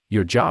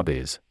Your job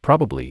is,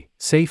 probably,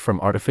 safe from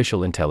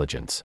artificial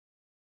intelligence.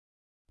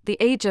 The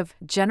age of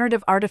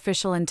generative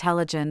artificial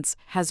intelligence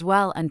has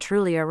well and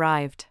truly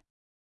arrived.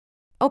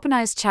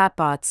 OpenAI's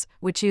chatbots,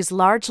 which use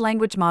large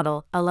language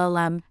model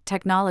 (LLM)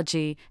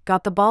 technology,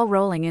 got the ball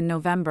rolling in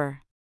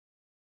November.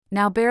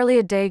 Now barely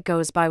a day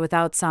goes by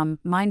without some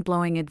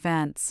mind-blowing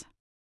advance.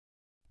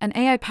 An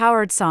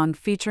AI-powered song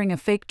featuring a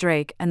fake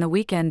Drake and The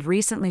Weeknd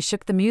recently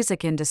shook the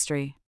music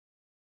industry.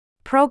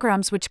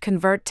 Programs which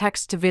convert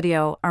text to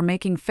video are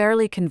making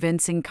fairly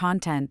convincing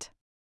content.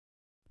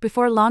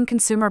 Before long,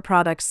 consumer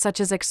products such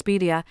as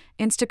Expedia,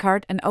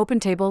 Instacart, and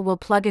OpenTable will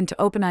plug into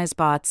OpenAI's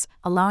bots,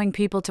 allowing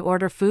people to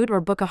order food or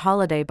book a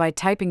holiday by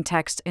typing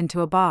text into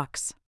a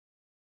box.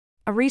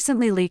 A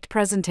recently leaked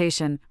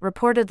presentation,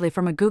 reportedly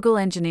from a Google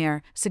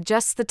engineer,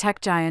 suggests the tech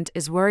giant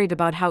is worried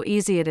about how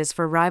easy it is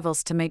for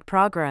rivals to make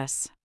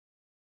progress.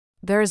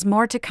 There is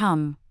more to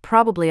come,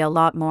 probably a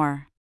lot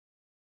more.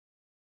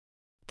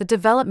 The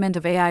development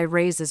of AI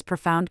raises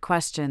profound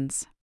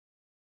questions.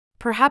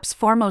 Perhaps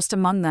foremost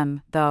among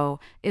them, though,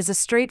 is a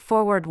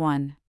straightforward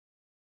one.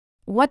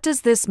 What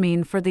does this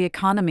mean for the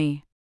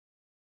economy?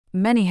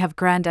 Many have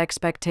grand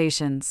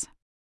expectations.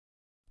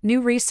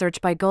 New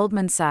research by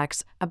Goldman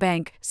Sachs, a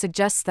bank,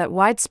 suggests that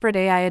widespread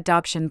AI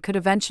adoption could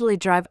eventually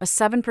drive a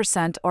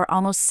 7% or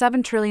almost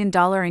 $7 trillion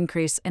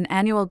increase in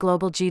annual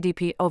global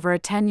GDP over a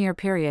 10-year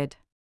period.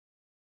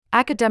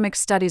 Academic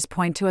studies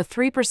point to a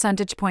 3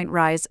 percentage point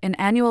rise in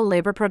annual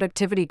labor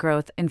productivity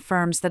growth in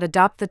firms that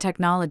adopt the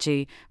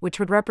technology, which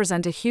would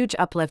represent a huge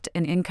uplift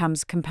in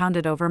incomes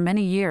compounded over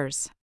many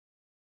years.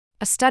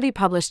 A study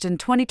published in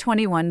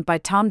 2021 by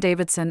Tom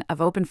Davidson of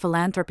Open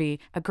Philanthropy,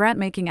 a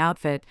grant-making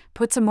outfit,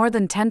 puts a more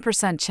than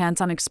 10% chance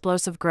on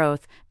explosive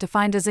growth,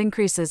 defined as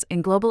increases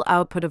in global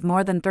output of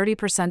more than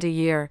 30% a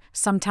year,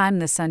 sometime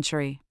this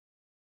century.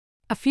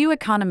 A few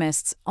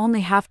economists,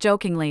 only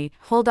half-jokingly,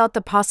 hold out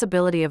the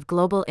possibility of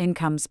global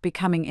incomes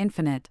becoming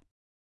infinite.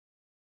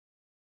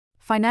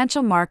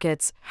 Financial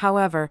markets,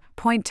 however,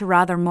 point to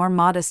rather more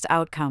modest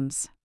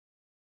outcomes.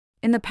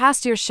 In the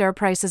past year, share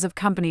prices of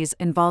companies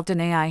involved in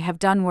AI have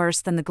done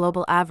worse than the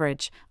global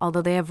average,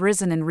 although they have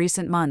risen in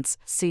recent months,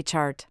 see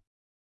chart.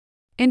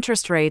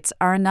 Interest rates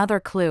are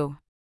another clue.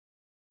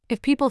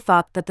 If people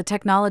thought that the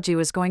technology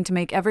was going to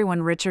make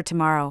everyone richer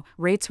tomorrow,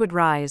 rates would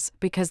rise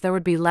because there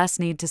would be less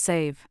need to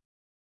save.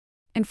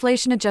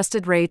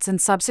 Inflation-adjusted rates and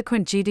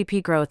subsequent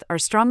GDP growth are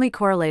strongly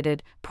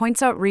correlated,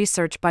 points out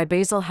research by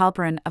Basil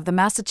Halperin of the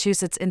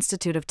Massachusetts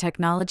Institute of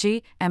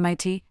Technology,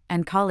 MIT,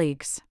 and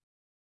colleagues.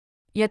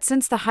 Yet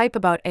since the hype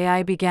about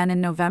AI began in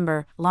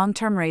November,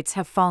 long-term rates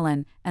have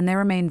fallen, and they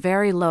remain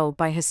very low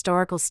by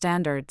historical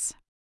standards.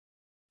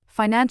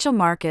 Financial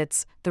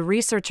markets, the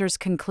researchers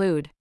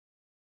conclude,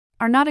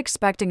 are not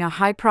expecting a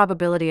high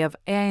probability of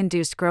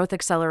AI-induced growth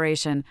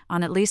acceleration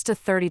on at least a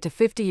 30 to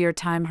 50-year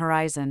time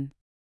horizon.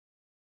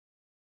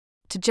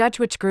 To judge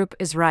which group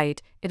is right,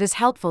 it is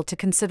helpful to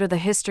consider the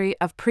history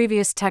of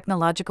previous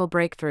technological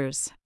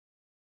breakthroughs.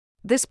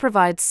 This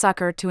provides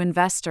succor to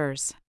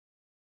investors.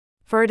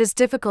 For it is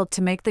difficult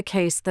to make the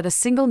case that a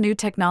single new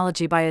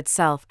technology by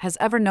itself has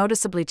ever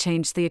noticeably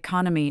changed the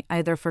economy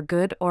either for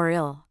good or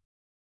ill.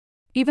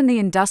 Even the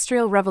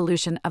Industrial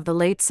Revolution of the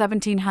late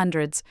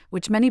 1700s,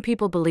 which many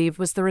people believe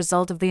was the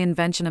result of the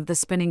invention of the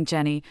spinning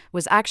jenny,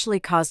 was actually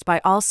caused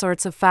by all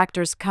sorts of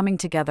factors coming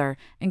together: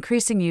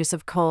 increasing use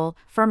of coal,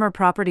 firmer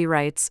property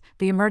rights,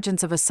 the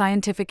emergence of a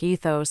scientific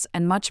ethos,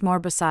 and much more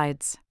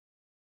besides.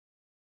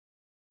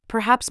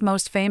 Perhaps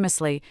most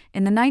famously,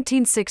 in the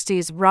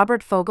 1960s,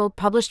 Robert Fogel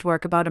published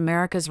work about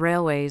America's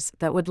railways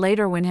that would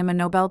later win him a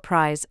Nobel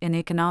Prize in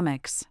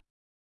economics.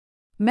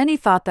 Many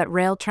thought that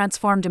rail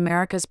transformed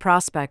America's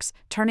prospects,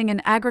 turning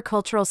an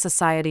agricultural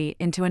society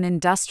into an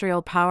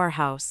industrial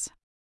powerhouse.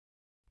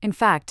 In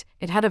fact,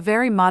 it had a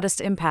very modest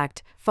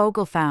impact,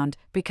 Fogel found,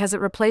 because it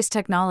replaced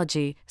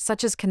technology,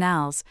 such as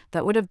canals,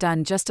 that would have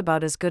done just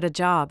about as good a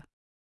job.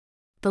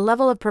 The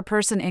level of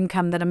per-person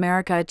income that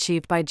America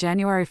achieved by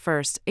January 1,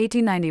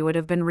 1890 would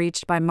have been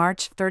reached by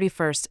March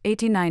 31,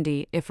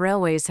 1890, if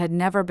railways had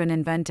never been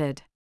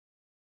invented.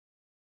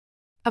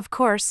 Of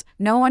course,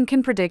 no one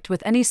can predict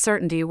with any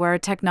certainty where a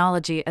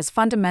technology as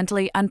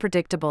fundamentally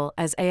unpredictable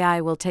as AI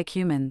will take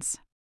humans.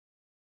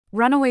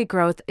 Runaway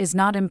growth is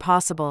not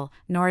impossible,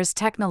 nor is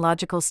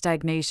technological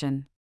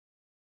stagnation.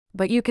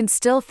 But you can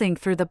still think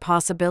through the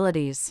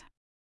possibilities.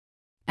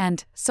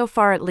 And, so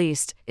far at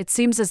least, it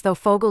seems as though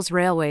Fogel's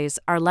railways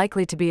are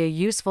likely to be a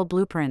useful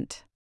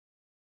blueprint.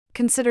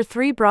 Consider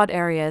three broad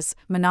areas: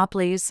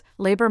 monopolies,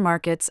 labor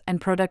markets, and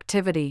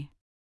productivity.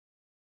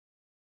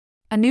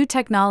 A new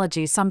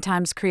technology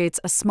sometimes creates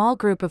a small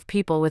group of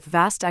people with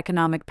vast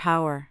economic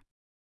power.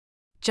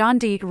 John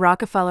D.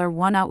 Rockefeller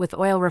won out with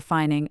oil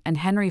refining and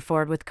Henry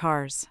Ford with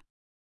cars.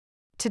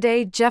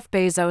 Today, Jeff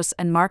Bezos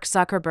and Mark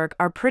Zuckerberg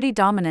are pretty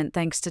dominant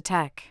thanks to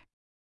tech.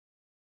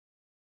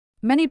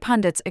 Many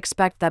pundits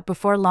expect that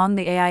before long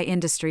the AI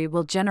industry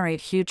will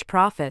generate huge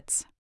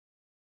profits.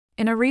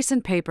 In a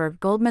recent paper,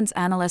 Goldman's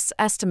analysts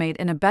estimate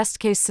in a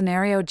best-case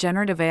scenario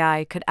generative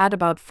AI could add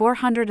about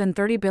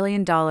 $430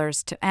 billion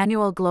to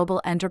annual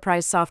global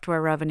enterprise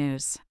software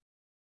revenues.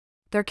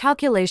 Their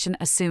calculation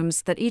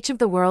assumes that each of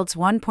the world's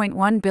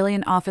 1.1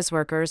 billion office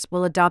workers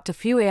will adopt a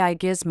few AI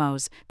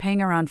gizmos,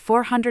 paying around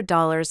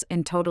 $400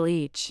 in total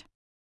each.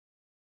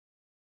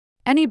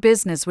 Any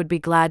business would be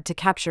glad to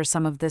capture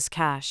some of this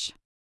cash.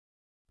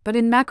 But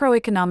in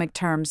macroeconomic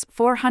terms,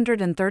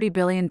 $430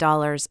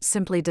 billion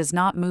simply does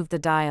not move the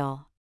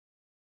dial.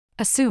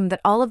 Assume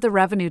that all of the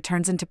revenue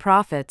turns into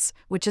profits,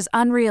 which is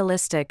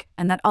unrealistic,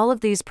 and that all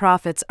of these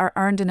profits are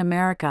earned in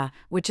America,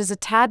 which is a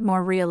tad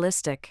more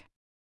realistic.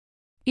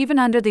 Even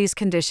under these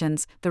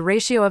conditions, the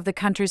ratio of the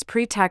country's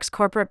pre-tax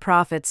corporate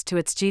profits to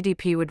its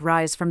GDP would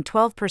rise from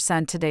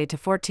 12% today to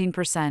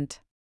 14%.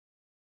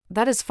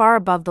 That is far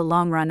above the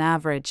long-run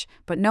average,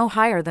 but no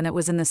higher than it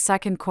was in the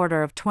second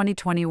quarter of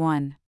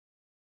 2021.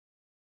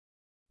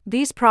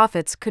 These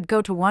profits could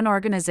go to one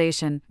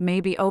organization,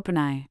 maybe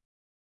OpenAI.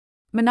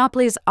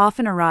 Monopolies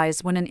often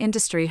arise when an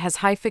industry has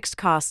high fixed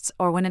costs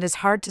or when it is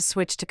hard to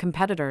switch to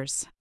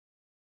competitors.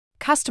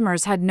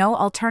 Customers had no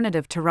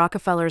alternative to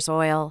Rockefeller's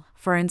oil,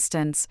 for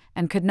instance,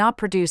 and could not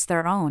produce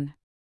their own.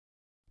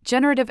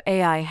 Generative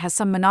AI has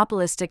some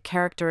monopolistic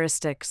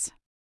characteristics.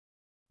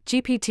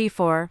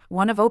 GPT-4,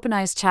 one of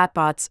OpenAI's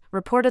chatbots,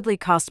 reportedly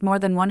cost more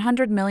than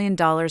 $100 million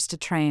to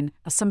train,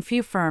 as some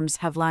few firms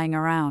have lying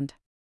around.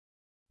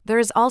 There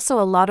is also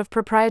a lot of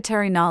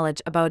proprietary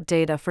knowledge about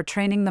data for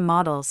training the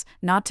models,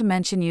 not to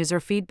mention user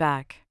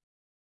feedback.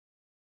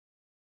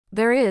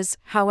 There is,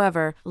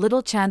 however,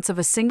 little chance of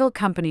a single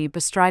company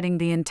bestriding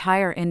the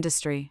entire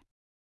industry.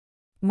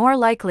 More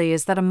likely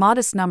is that a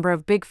modest number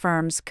of big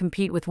firms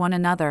compete with one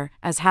another,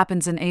 as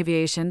happens in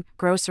aviation,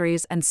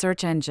 groceries, and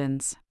search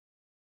engines.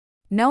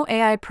 No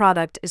AI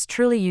product is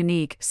truly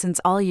unique since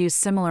all use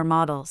similar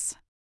models.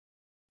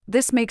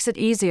 This makes it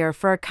easier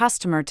for a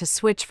customer to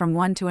switch from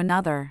one to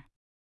another.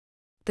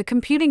 The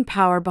computing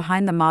power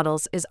behind the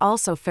models is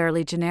also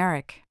fairly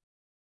generic.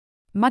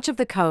 Much of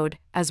the code,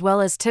 as well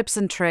as tips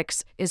and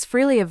tricks, is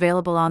freely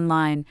available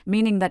online,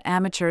 meaning that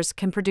amateurs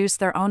can produce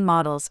their own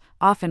models,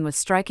 often with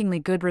strikingly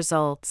good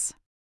results.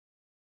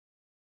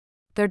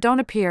 There don't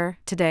appear,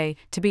 today,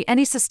 to be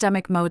any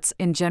systemic moats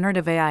in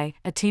generative AI,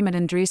 a team at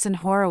Andreessen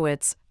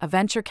Horowitz, a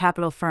venture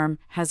capital firm,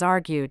 has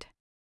argued.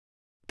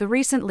 The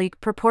recent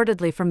leak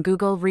purportedly from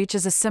Google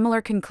reaches a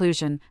similar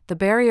conclusion. The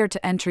barrier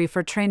to entry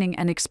for training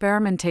and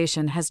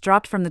experimentation has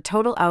dropped from the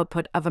total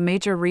output of a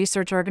major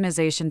research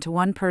organization to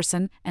one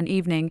person, an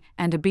evening,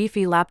 and a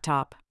beefy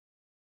laptop.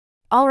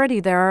 Already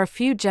there are a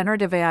few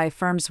generative AI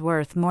firms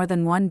worth more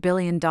than $1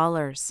 billion.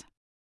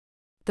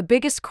 The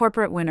biggest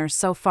corporate winner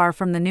so far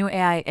from the new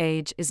AI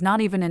age is not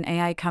even an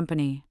AI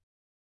company.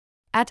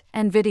 At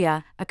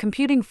NVIDIA, a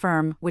computing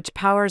firm which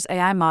powers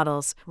AI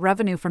models,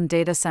 revenue from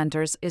data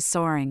centers is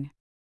soaring.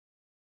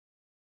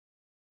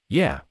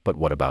 Yeah, but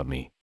what about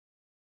me?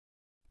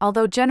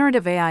 Although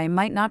generative AI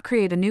might not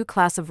create a new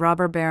class of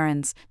robber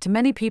barons, to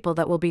many people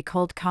that will be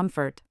cold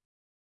comfort.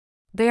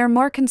 They are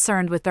more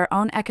concerned with their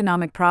own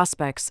economic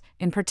prospects,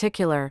 in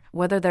particular,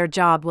 whether their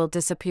job will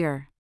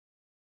disappear.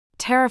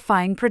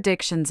 Terrifying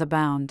predictions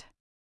abound.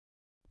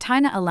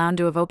 Tina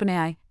Alandu of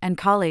OpenAI and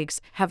colleagues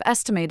have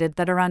estimated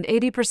that around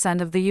 80%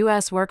 of the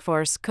U.S.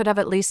 workforce could have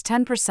at least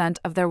 10%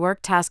 of their work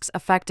tasks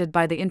affected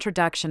by the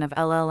introduction of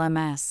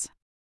LLMs.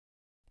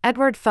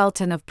 Edward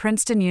Felton of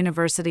Princeton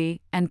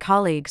University and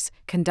colleagues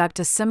conduct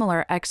a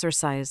similar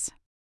exercise.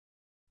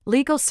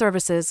 Legal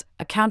services,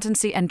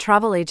 accountancy, and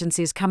travel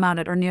agencies come out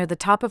at or near the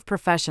top of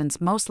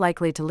professions most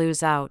likely to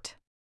lose out.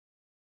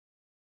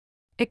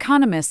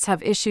 Economists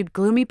have issued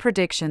gloomy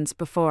predictions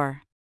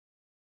before.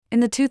 In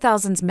the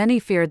 2000s, many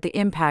feared the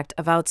impact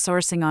of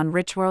outsourcing on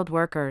rich world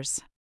workers.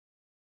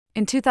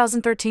 In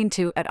 2013,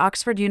 two at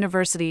Oxford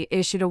University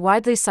issued a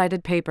widely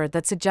cited paper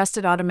that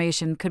suggested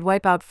automation could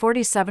wipe out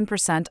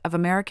 47% of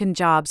American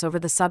jobs over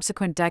the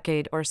subsequent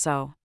decade or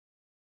so.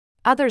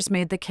 Others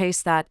made the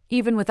case that,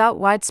 even without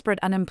widespread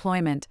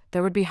unemployment,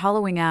 there would be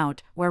hollowing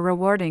out, where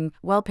rewarding,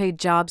 well-paid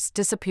jobs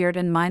disappeared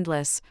and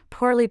mindless,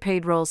 poorly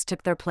paid roles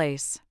took their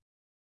place.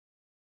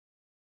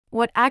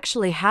 What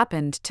actually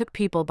happened took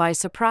people by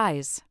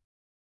surprise.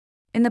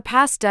 In the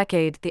past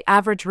decade, the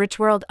average rich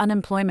world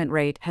unemployment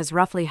rate has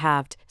roughly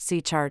halved,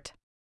 see chart.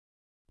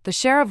 The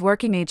share of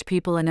working-age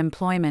people in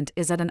employment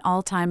is at an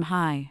all-time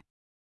high.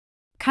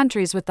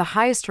 Countries with the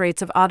highest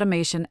rates of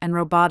automation and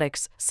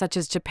robotics, such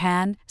as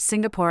Japan,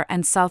 Singapore,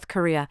 and South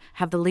Korea,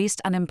 have the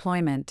least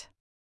unemployment.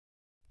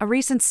 A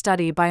recent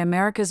study by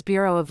America's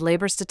Bureau of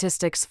Labor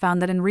Statistics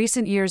found that in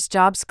recent years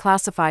jobs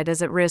classified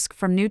as at risk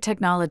from new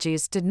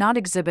technologies did not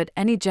exhibit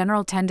any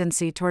general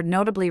tendency toward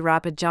notably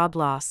rapid job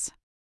loss.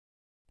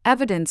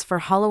 Evidence for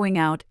hollowing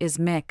out is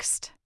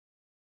mixed.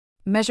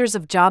 Measures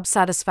of job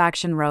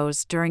satisfaction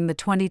rose during the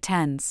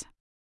 2010s.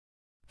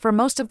 For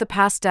most of the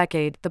past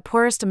decade, the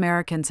poorest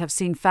Americans have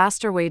seen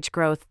faster wage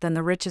growth than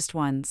the richest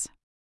ones.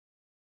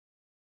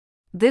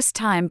 This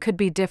time could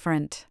be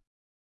different.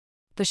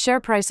 The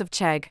share price of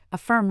Chegg, a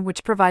firm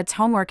which provides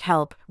homework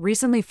help,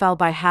 recently fell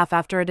by half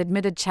after it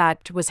admitted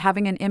chat was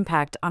having an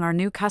impact on our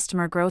new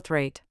customer growth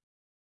rate.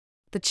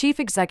 The chief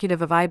executive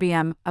of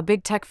IBM, a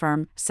big tech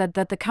firm, said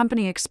that the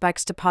company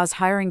expects to pause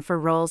hiring for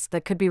roles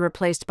that could be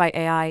replaced by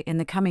AI in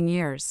the coming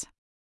years.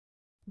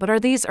 But are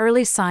these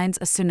early signs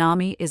a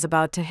tsunami is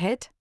about to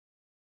hit?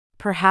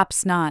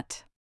 Perhaps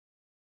not.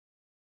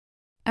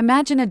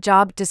 Imagine a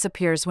job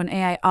disappears when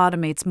AI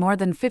automates more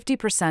than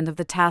 50% of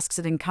the tasks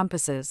it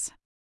encompasses.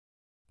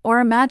 Or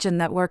imagine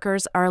that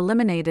workers are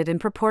eliminated in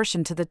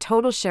proportion to the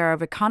total share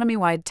of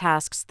economy-wide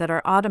tasks that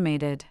are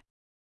automated.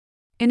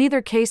 In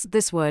either case,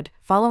 this would,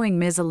 following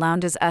Ms.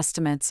 Alounda's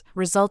estimates,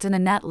 result in a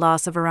net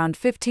loss of around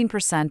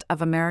 15%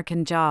 of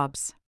American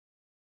jobs.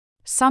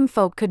 Some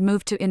folk could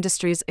move to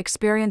industries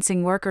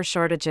experiencing worker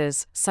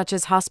shortages, such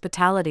as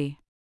hospitality.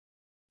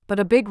 But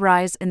a big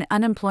rise in the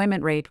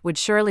unemployment rate would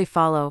surely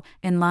follow,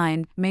 in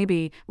line,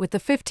 maybe, with the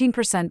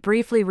 15%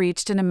 briefly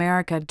reached in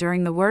America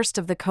during the worst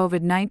of the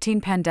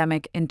COVID-19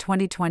 pandemic in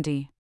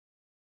 2020.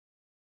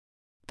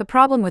 The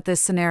problem with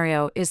this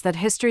scenario is that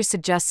history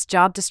suggests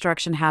job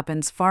destruction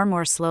happens far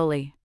more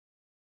slowly.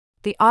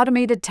 The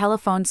automated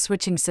telephone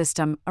switching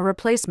system, a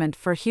replacement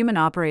for human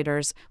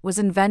operators, was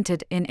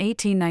invented in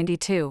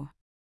 1892.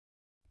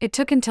 It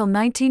took until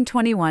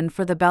 1921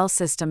 for the Bell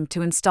system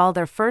to install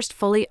their first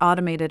fully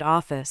automated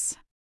office.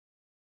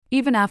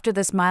 Even after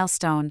this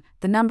milestone,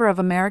 the number of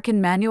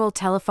American manual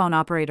telephone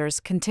operators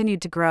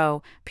continued to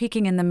grow,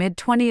 peaking in the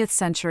mid-20th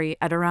century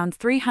at around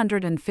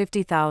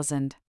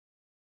 350,000.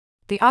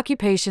 The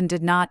occupation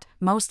did not,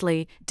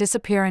 mostly,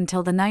 disappear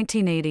until the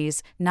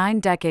 1980s,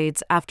 9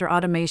 decades after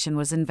automation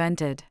was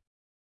invented.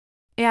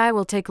 AI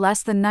will take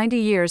less than 90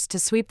 years to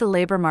sweep the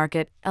labor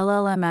market.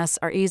 LLMs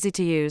are easy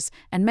to use,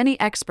 and many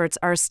experts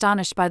are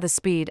astonished by the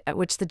speed at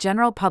which the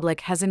general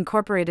public has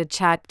incorporated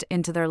chat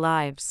into their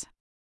lives.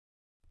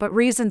 But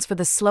reasons for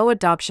the slow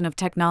adoption of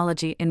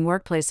technology in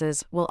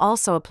workplaces will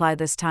also apply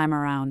this time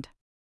around.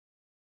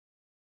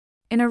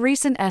 In a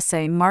recent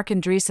essay, Mark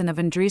Andreessen of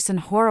Andreessen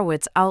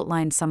Horowitz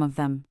outlined some of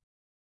them.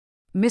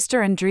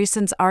 Mr.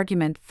 Andreessen's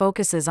argument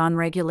focuses on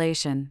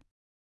regulation.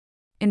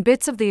 In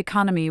bits of the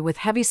economy with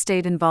heavy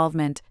state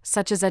involvement,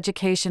 such as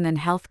education and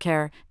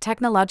healthcare,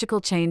 technological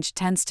change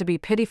tends to be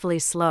pitifully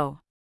slow.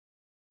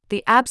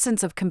 The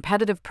absence of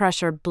competitive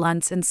pressure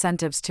blunts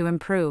incentives to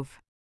improve.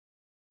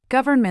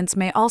 Governments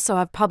may also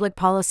have public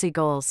policy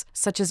goals,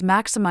 such as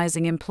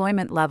maximizing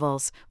employment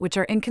levels, which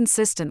are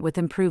inconsistent with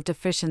improved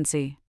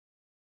efficiency.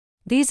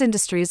 These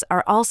industries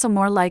are also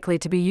more likely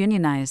to be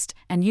unionized,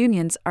 and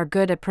unions are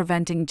good at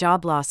preventing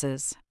job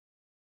losses.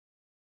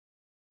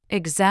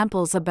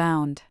 Examples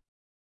abound.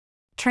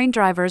 Train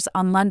drivers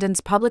on London's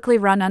publicly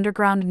run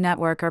underground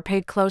network are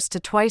paid close to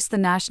twice the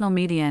national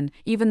median,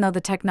 even though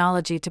the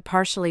technology to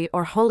partially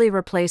or wholly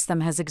replace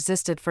them has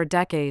existed for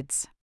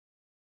decades.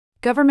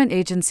 Government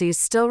agencies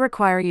still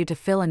require you to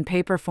fill in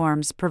paper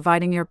forms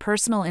providing your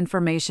personal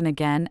information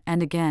again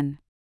and again.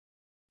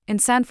 In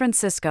San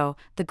Francisco,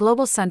 the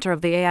global center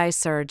of the AI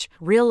surge,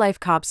 real-life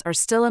cops are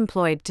still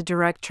employed to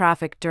direct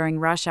traffic during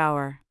rush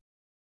hour.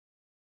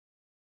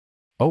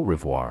 Au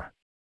revoir.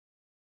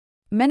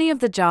 Many of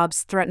the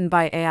jobs threatened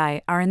by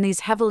AI are in these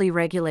heavily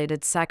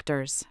regulated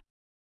sectors.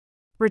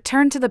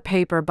 Return to the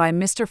paper by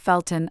Mr.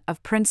 Felton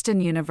of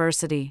Princeton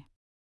University.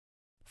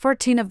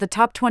 14 of the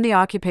top 20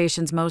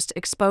 occupations most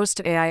exposed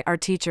to AI are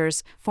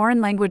teachers,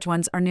 foreign language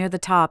ones are near the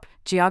top,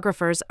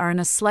 geographers are in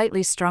a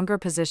slightly stronger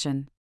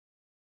position.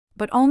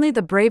 But only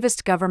the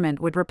bravest government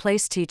would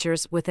replace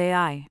teachers with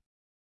AI.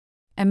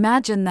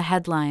 Imagine the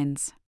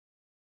headlines.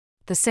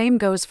 The same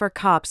goes for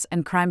cops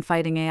and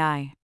crime-fighting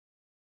AI.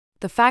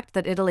 The fact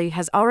that Italy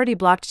has already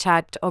blocked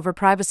chat over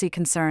privacy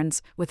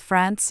concerns, with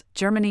France,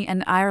 Germany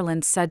and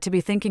Ireland said to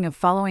be thinking of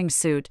following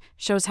suit,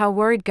 shows how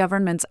worried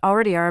governments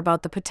already are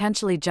about the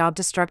potentially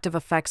job-destructive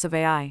effects of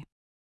AI.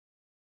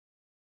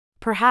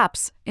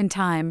 Perhaps, in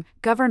time,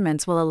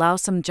 governments will allow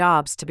some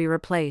jobs to be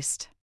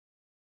replaced.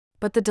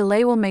 But the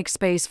delay will make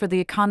space for the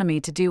economy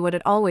to do what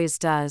it always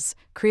does,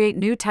 create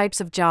new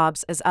types of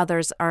jobs as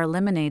others are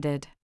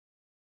eliminated.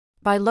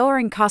 By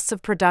lowering costs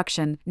of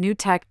production, new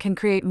tech can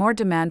create more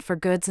demand for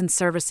goods and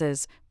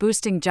services,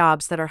 boosting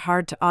jobs that are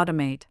hard to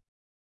automate.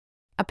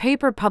 A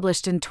paper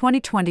published in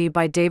 2020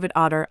 by David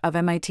Otter of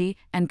MIT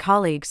and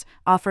colleagues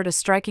offered a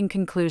striking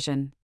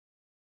conclusion.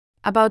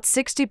 About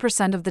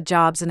 60% of the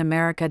jobs in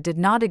America did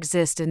not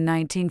exist in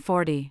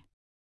 1940.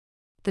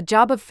 The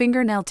job of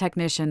fingernail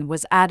technician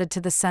was added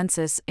to the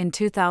census in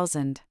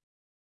 2000.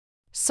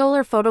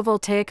 Solar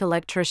photovoltaic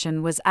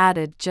electrician was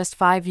added just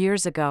 5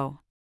 years ago.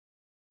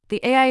 The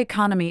AI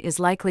economy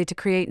is likely to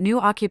create new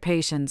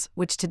occupations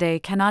which today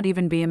cannot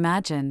even be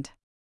imagined.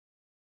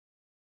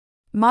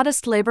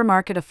 Modest labor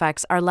market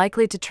effects are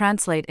likely to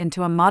translate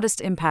into a modest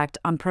impact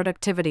on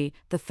productivity,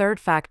 the third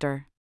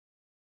factor.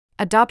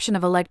 Adoption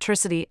of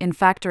electricity in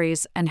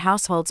factories and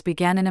households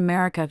began in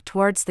America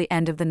towards the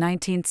end of the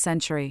 19th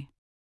century.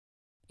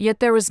 Yet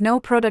there was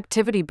no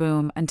productivity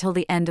boom until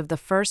the end of the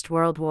First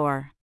World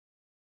War.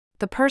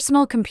 The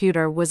personal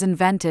computer was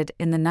invented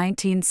in the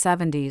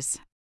 1970s.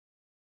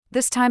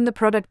 This time the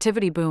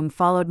productivity boom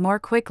followed more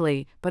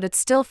quickly, but it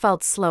still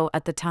felt slow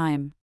at the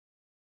time.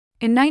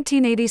 In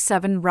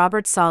 1987,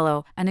 Robert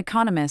Solow, an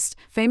economist,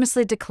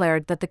 famously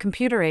declared that the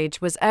computer age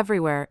was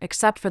everywhere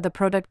except for the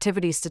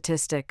productivity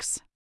statistics.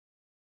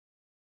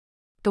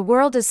 The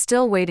world is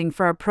still waiting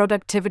for a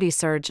productivity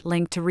surge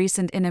linked to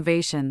recent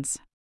innovations.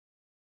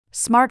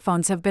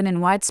 Smartphones have been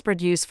in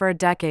widespread use for a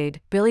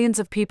decade, billions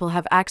of people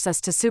have access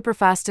to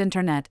superfast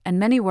internet, and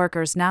many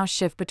workers now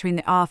shift between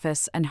the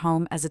office and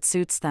home as it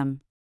suits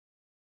them.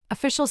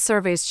 Official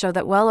surveys show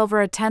that well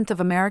over a tenth of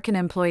American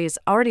employees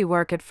already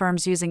work at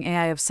firms using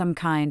AI of some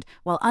kind,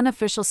 while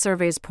unofficial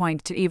surveys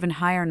point to even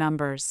higher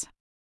numbers.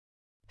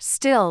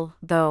 Still,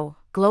 though,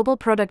 global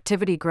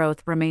productivity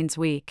growth remains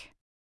weak.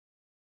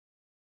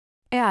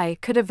 AI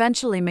could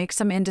eventually make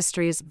some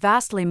industries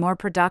vastly more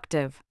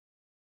productive.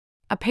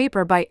 A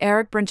paper by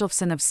Eric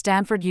Brynjolfsson of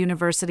Stanford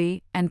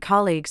University and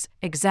colleagues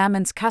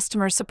examines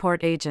customer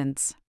support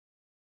agents.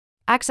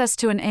 Access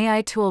to an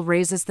AI tool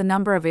raises the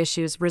number of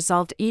issues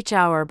resolved each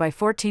hour by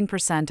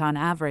 14% on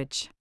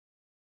average.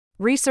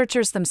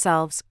 Researchers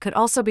themselves could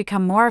also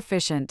become more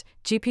efficient.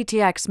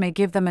 GPTX may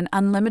give them an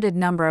unlimited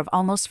number of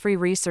almost free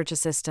research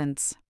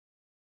assistants.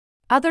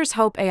 Others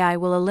hope AI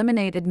will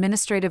eliminate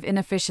administrative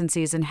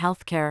inefficiencies in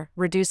healthcare,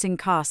 reducing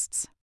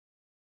costs.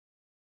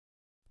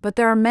 But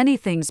there are many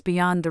things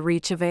beyond the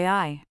reach of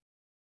AI.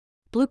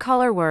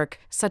 Blue-collar work,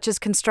 such as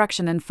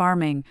construction and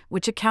farming,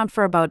 which account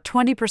for about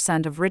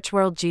 20% of rich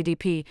world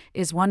GDP,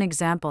 is one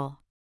example.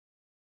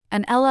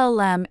 An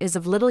LLM is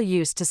of little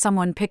use to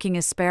someone picking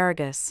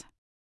asparagus.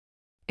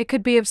 It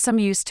could be of some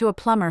use to a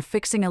plumber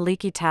fixing a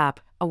leaky tap.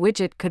 A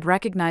widget could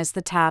recognize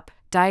the tap,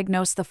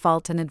 diagnose the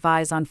fault, and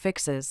advise on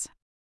fixes.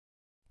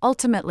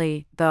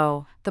 Ultimately,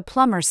 though, the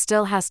plumber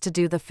still has to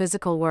do the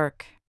physical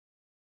work.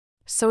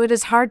 So it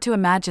is hard to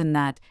imagine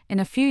that, in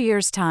a few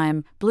years'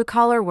 time,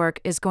 blue-collar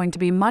work is going to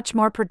be much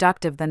more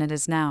productive than it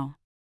is now.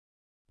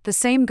 The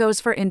same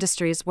goes for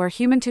industries where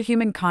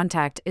human-to-human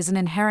contact is an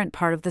inherent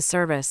part of the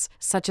service,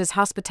 such as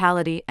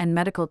hospitality and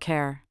medical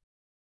care.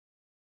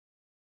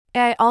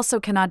 AI also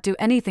cannot do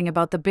anything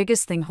about the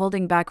biggest thing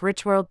holding back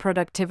rich world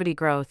productivity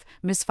growth: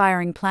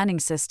 misfiring planning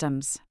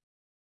systems.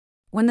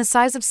 When the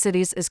size of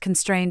cities is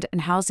constrained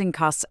and housing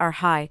costs are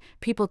high,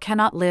 people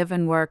cannot live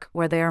and work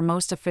where they are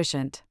most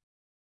efficient.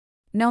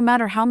 No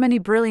matter how many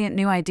brilliant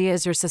new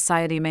ideas your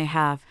society may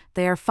have,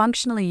 they are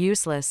functionally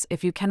useless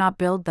if you cannot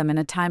build them in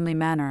a timely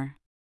manner.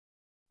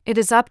 It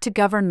is up to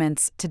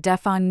governments to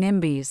define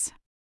NIMBYs.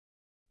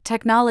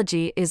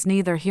 Technology is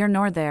neither here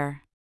nor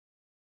there.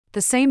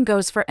 The same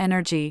goes for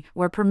energy,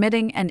 where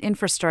permitting and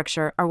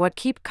infrastructure are what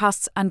keep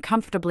costs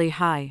uncomfortably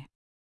high.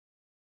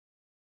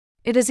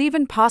 It is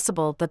even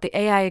possible that the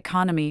AI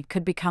economy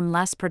could become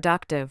less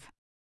productive.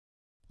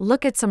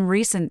 Look at some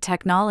recent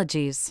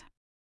technologies.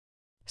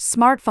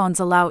 Smartphones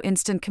allow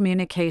instant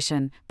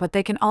communication, but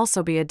they can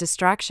also be a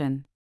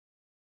distraction.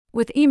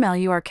 With email,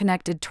 you are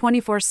connected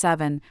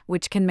 24/7,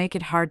 which can make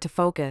it hard to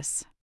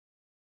focus.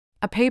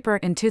 A paper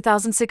in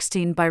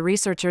 2016 by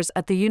researchers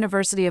at the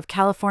University of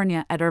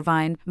California at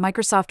Irvine,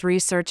 Microsoft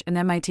Research, and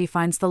MIT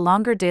finds the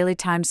longer daily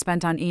time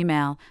spent on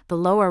email, the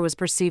lower was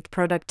perceived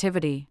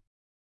productivity.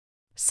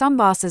 Some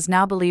bosses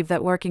now believe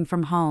that working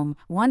from home,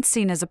 once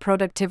seen as a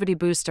productivity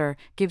booster,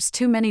 gives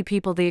too many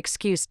people the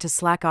excuse to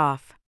slack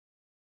off.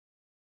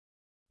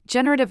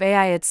 Generative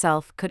AI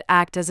itself could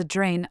act as a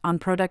drain on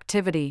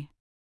productivity.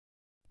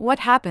 What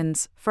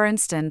happens, for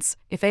instance,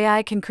 if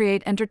AI can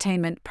create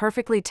entertainment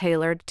perfectly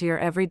tailored to your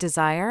every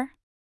desire?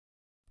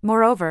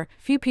 Moreover,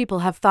 few people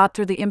have thought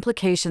through the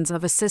implications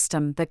of a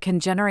system that can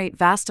generate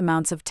vast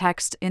amounts of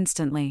text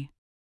instantly.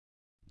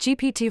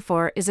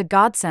 GPT-4 is a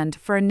godsend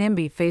for a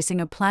NIMBY facing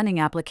a planning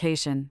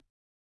application.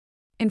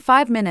 In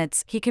 5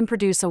 minutes, he can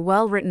produce a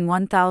well-written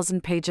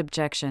 1,000-page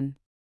objection.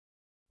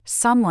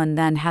 Someone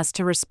then has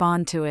to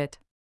respond to it.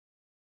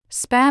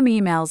 Spam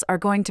emails are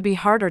going to be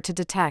harder to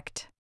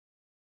detect.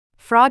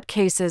 Fraud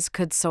cases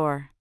could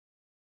soar.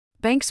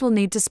 Banks will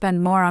need to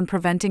spend more on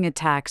preventing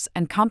attacks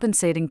and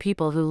compensating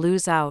people who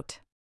lose out.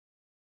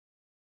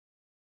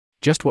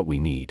 Just what we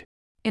need.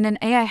 In an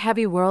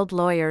AI-heavy world,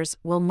 lawyers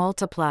will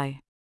multiply.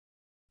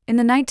 In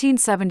the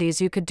 1970s,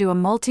 you could do a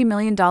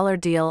multi-million-dollar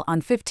deal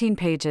on 15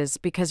 pages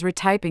because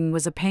retyping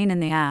was a pain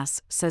in the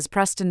ass, says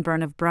Preston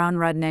Byrne of Brown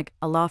Rudnick,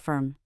 a law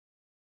firm.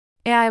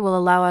 AI will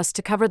allow us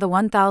to cover the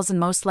 1,000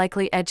 most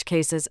likely edge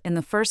cases in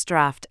the first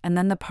draft, and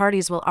then the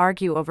parties will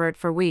argue over it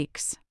for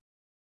weeks.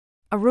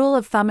 A rule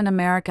of thumb in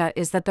America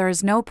is that there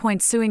is no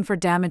point suing for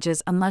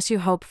damages unless you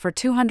hope for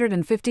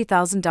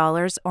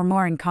 $250,000 or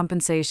more in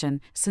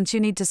compensation, since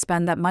you need to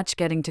spend that much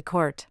getting to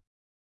court.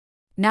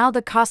 Now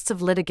the costs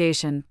of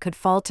litigation could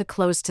fall to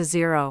close to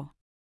zero.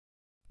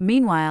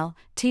 Meanwhile,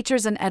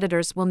 teachers and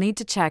editors will need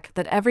to check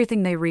that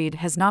everything they read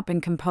has not been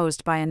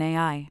composed by an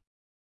AI.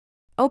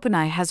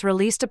 OpenAI has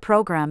released a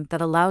program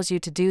that allows you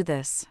to do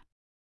this.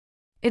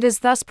 It is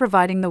thus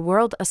providing the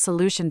world a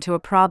solution to a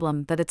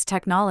problem that its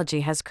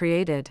technology has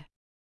created.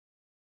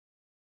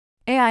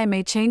 AI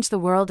may change the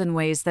world in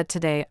ways that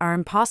today are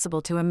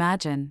impossible to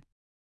imagine.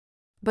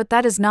 But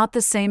that is not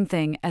the same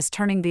thing as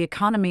turning the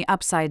economy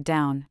upside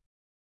down.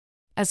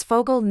 As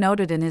Fogel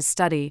noted in his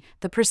study,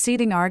 the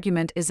preceding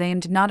argument is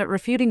aimed not at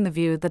refuting the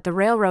view that the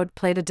railroad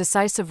played a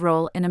decisive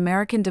role in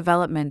American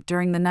development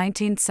during the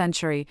 19th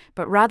century,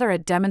 but rather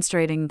at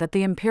demonstrating that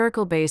the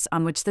empirical base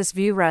on which this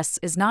view rests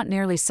is not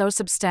nearly so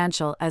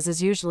substantial as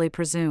is usually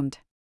presumed.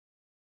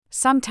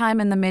 Sometime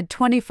in the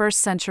mid-21st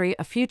century,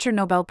 a future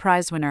Nobel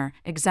Prize winner,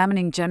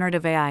 examining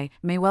generative AI,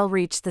 may well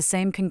reach the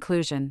same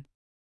conclusion.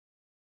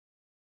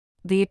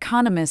 The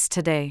Economist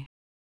today.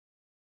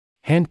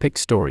 Handpicked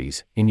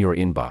stories in your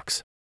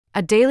inbox.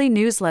 A daily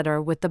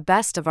newsletter with the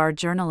best of our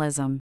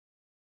journalism.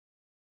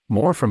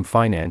 More from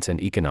finance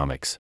and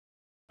economics.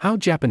 How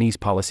Japanese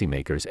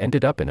policymakers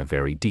ended up in a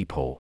very deep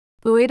hole.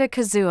 Ueda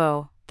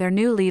Kazuo, their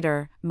new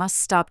leader, must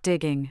stop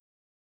digging.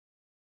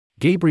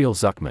 Gabriel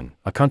Zuckman,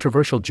 a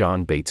controversial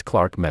John Bates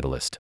Clark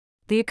medalist.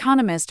 The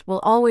Economist will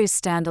always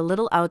stand a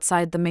little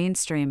outside the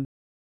mainstream.